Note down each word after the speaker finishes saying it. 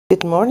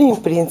Good morning,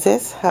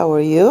 princess. How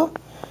are you?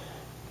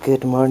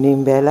 Good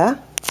morning, Bella.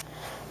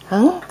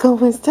 ¿Ah?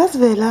 ¿Cómo estás,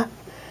 Bella?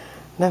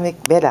 Dame,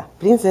 Bella,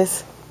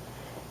 princess.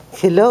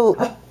 Hello,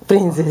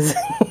 princess.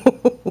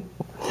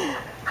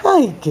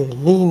 Ay, qué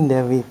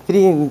linda, mi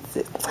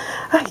princess.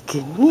 Ay,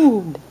 qué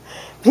linda.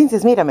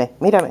 Princess, mírame,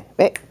 mírame.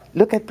 Ve,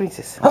 look at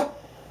princess.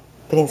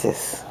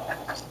 Princess.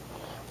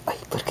 Ay,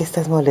 ¿por qué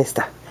estás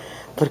molesta?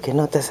 ¿Por qué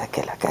no te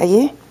saqué a la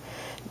calle?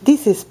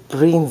 This is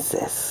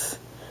Princess,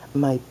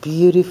 my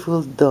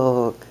beautiful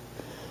dog.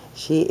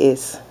 She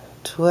is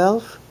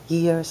 12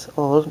 years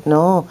old.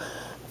 No,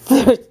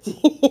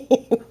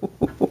 13.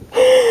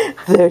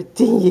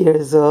 13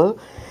 years old.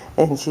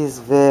 And she's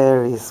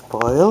very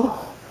spoiled.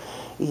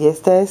 Y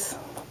esta es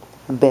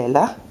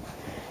Bella,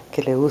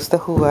 que le gusta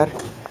jugar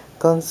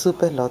con su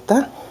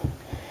pelota.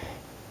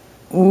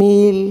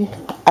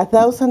 A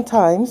thousand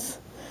times,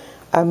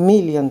 a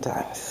million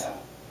times.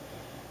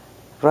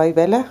 Right,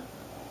 Bella?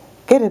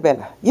 Get it,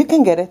 Bella. You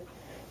can get it.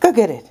 Go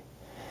get it.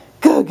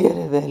 Go get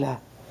it, Bella.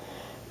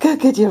 Go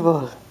get your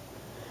ball.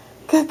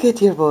 Go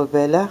get your ball,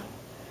 Bella.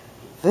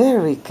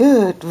 Very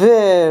good,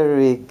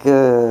 very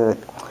good.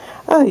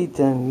 Ay,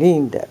 tan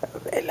linda,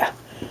 Bella.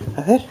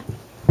 A ver.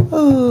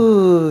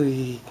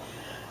 Uy.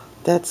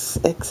 That's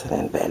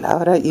excellent, Bella.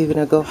 Ahora you're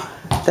gonna go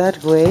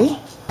that way.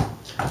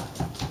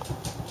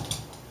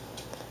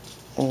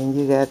 And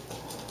you got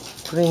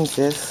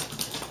Princess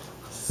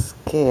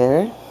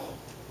scared.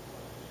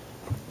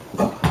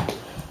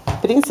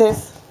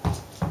 Princess.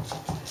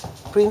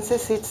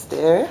 Princess sits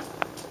there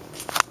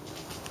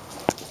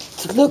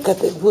to look at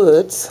the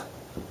woods.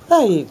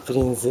 Ay,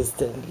 Princess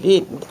tan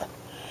linda.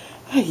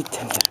 Ay,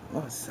 tan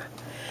hermosa.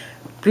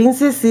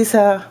 Princess is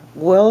a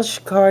Welsh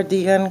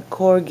Cardigan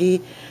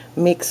Corgi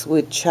mixed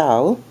with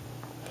Chow.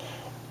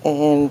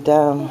 And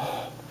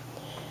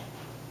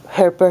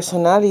her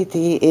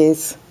personality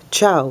is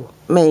Chow,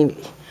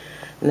 mainly.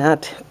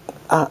 Not,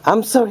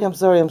 I'm sorry.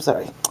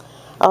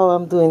 Oh,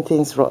 I'm doing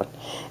things wrong.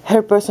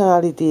 Her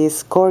personality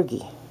is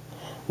Corgi.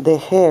 The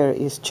hair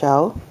is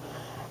Chow.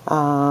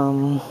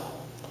 And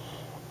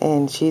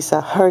she's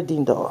a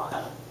herding dog.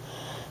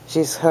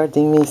 She's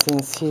herding me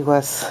since she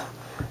was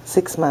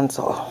 6 months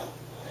old.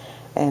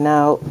 And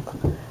now,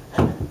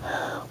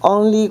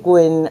 only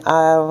when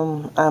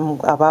I'm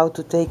about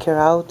to take her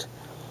out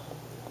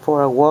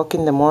for a walk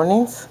in the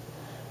mornings,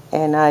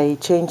 and I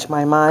change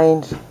my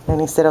mind, and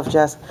instead of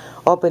just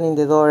opening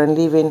the door and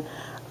leaving,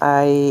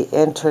 I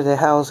enter the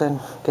house and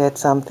get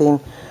something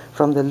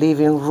from the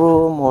living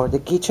room or the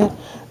kitchen,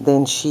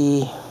 then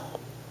she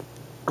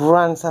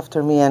runs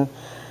after me and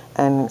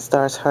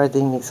starts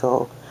hurting me.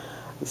 So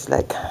it's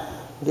like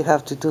you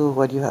have to do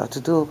what you have to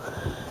do,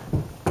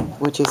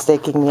 which is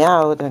taking me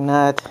out and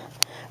not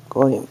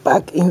going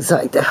back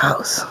inside the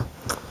house.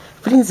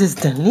 Princess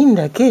tan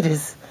linda que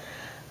eres.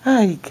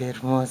 Ay, qué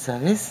hermosa,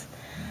 ¿ves?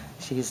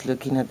 She's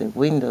looking at the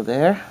window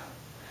there.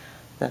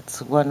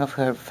 That's one of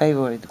her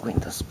favorite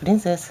windows.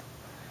 Princess.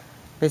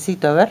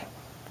 Besito, a ver.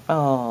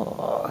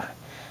 Oh,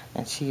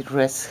 and she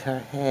rests her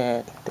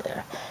head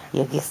there. Y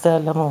aquí está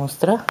la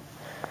monstrua.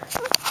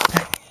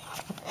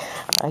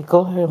 I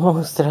call her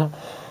Monster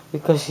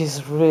because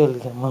she's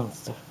really a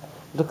monster.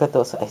 Look at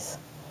those eyes.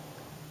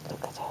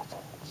 Look at that.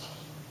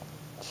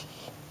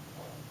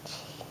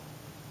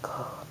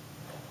 Go.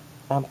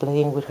 I'm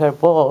playing with her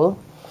ball,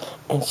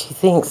 and she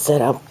thinks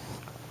that I'm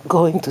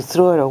going to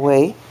throw it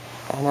away,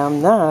 and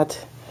I'm not.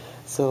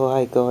 So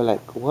I go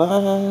like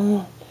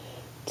 1,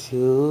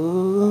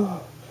 2,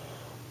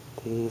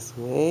 this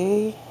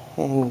way,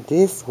 and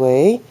this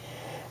way,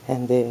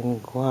 and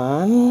then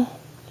 1,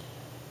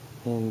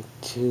 and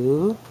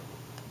 2,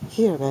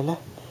 here, Bella,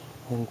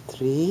 and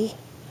 3,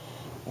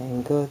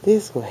 and go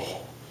this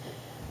way.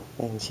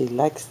 And she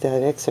likes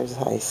that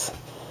exercise.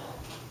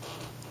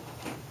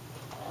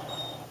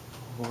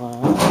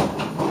 1,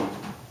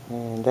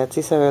 and that's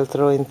Isabel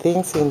throwing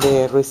things in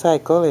the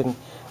recycle, and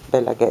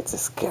Bella gets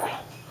scared.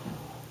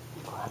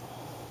 1,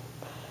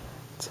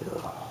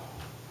 2,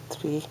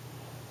 3,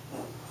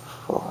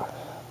 4.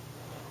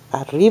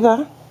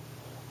 Arriba,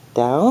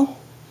 down.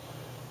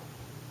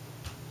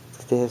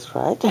 This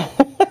right. This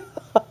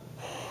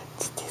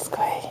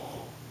way.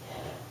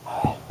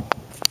 A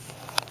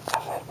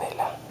ver,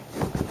 Bella.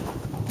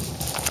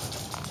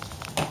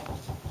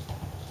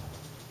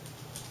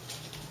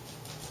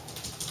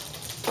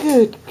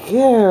 Good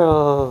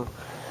girl.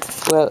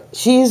 Well,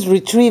 she is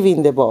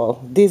retrieving the ball,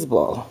 this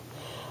ball.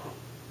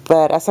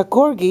 But as a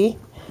corgi,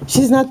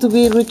 she's not to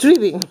be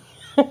retrieving.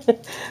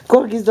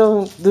 Corgis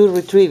don't do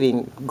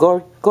retrieving.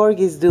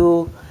 Corgis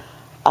do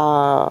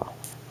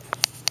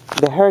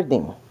the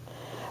herding.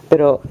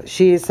 Pero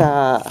she is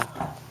a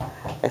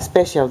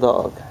special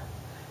dog.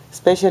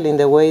 Special in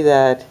the way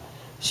that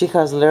she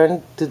has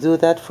learned to do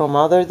that from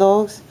other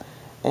dogs,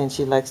 and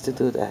she likes to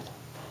do that.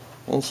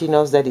 And she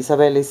knows that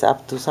Isabel is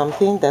up to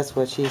something. That's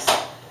what she's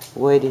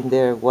waiting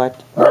there,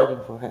 waiting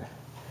for her.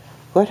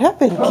 What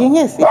happened? ¿Quién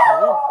es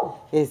Isabel?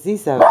 Es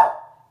Isabel.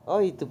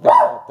 Oye, tu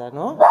pelota,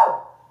 ¿no?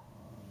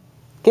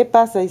 ¿Qué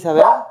pasa,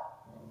 Isabel?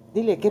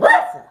 Dile, ¿qué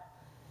pasa?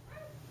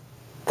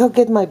 Go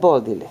get my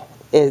ball, Dile.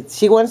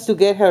 She wants to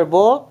get her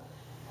ball,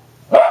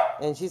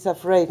 and she's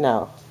afraid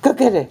now. Go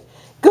get it.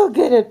 Go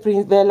get it,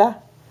 Prince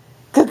Bella.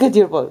 Go get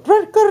your ball.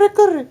 Run, corre,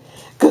 corre.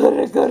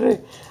 Corre, corre.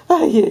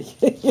 Ay, ay,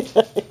 ay,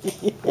 ay.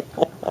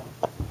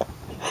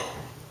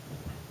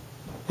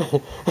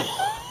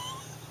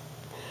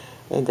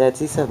 And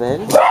that's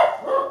Isabel.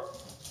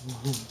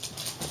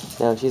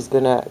 Now she's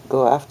gonna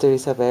go after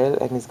Isabel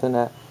and is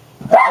gonna...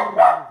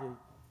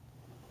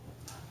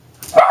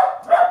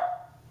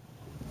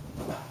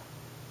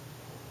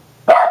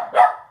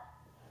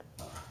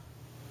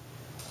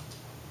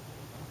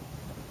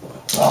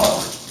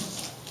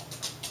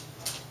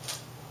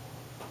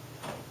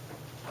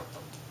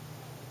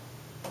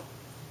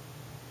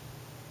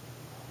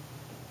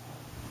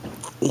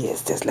 Y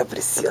esta es la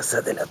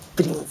preciosa de la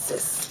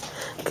princesa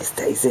que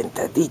está ahí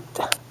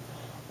sentadita,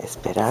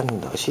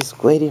 esperando. She's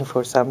waiting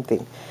for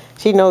something.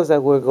 She knows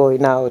that we're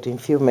going out in a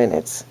few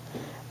minutes.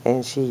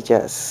 And she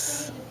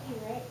just...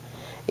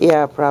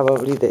 Yeah,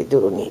 probably they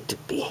do need to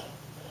pee.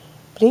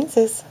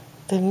 Princess,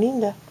 tan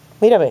linda.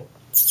 Mírame.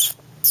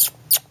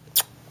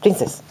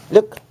 Princess,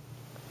 look.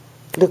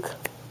 Look.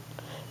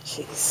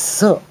 She's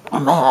so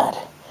mad.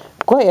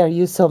 Why are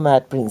you so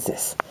mad,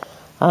 princess?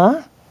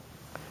 Huh?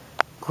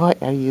 Why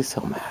are you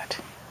so mad?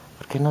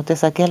 ¿Por qué no te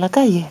saqué a la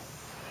calle?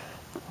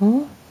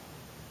 Hmm?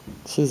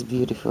 She's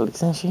beautiful,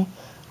 isn't she?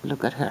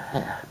 Look at her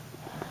hair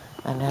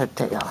and her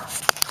tail.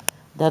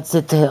 That's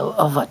the tail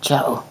of a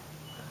chow.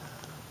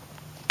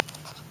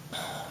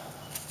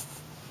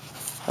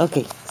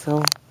 Okay,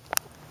 so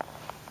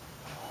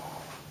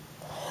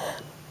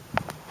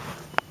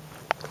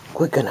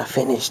we're gonna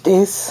finish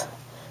this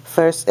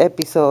first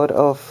episode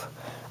of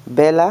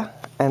Bella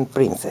and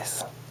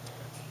Princess.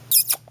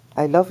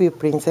 I love you,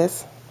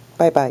 Princess.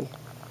 Bye-bye.